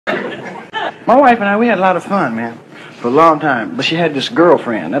My wife and I, we had a lot of fun, man, for a long time. But she had this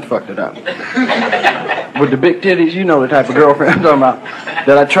girlfriend. That fucked it up. With the big titties, you know the type of girlfriend I'm talking about.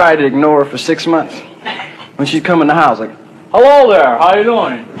 That I tried to ignore for 6 months. When she'd come in the house, like, hello there, how you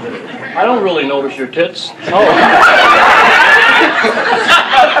doing? I don't really notice your tits. Oh.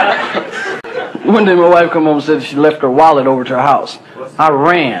 One day my wife come home and said she left her wallet over to her house. I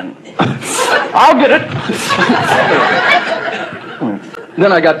ran. I'll get it.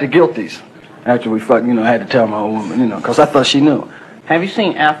 Then I got the guilties. After we fucked, I had to tell my old woman, because I thought she knew. Have you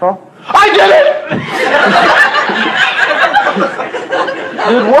seen Ethel? I did it!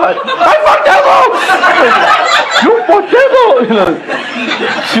 Did what? I fucked Ethel! You fucked Ethel!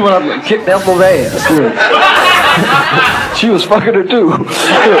 She went up and kicked Ethel's ass. She was fucking her too.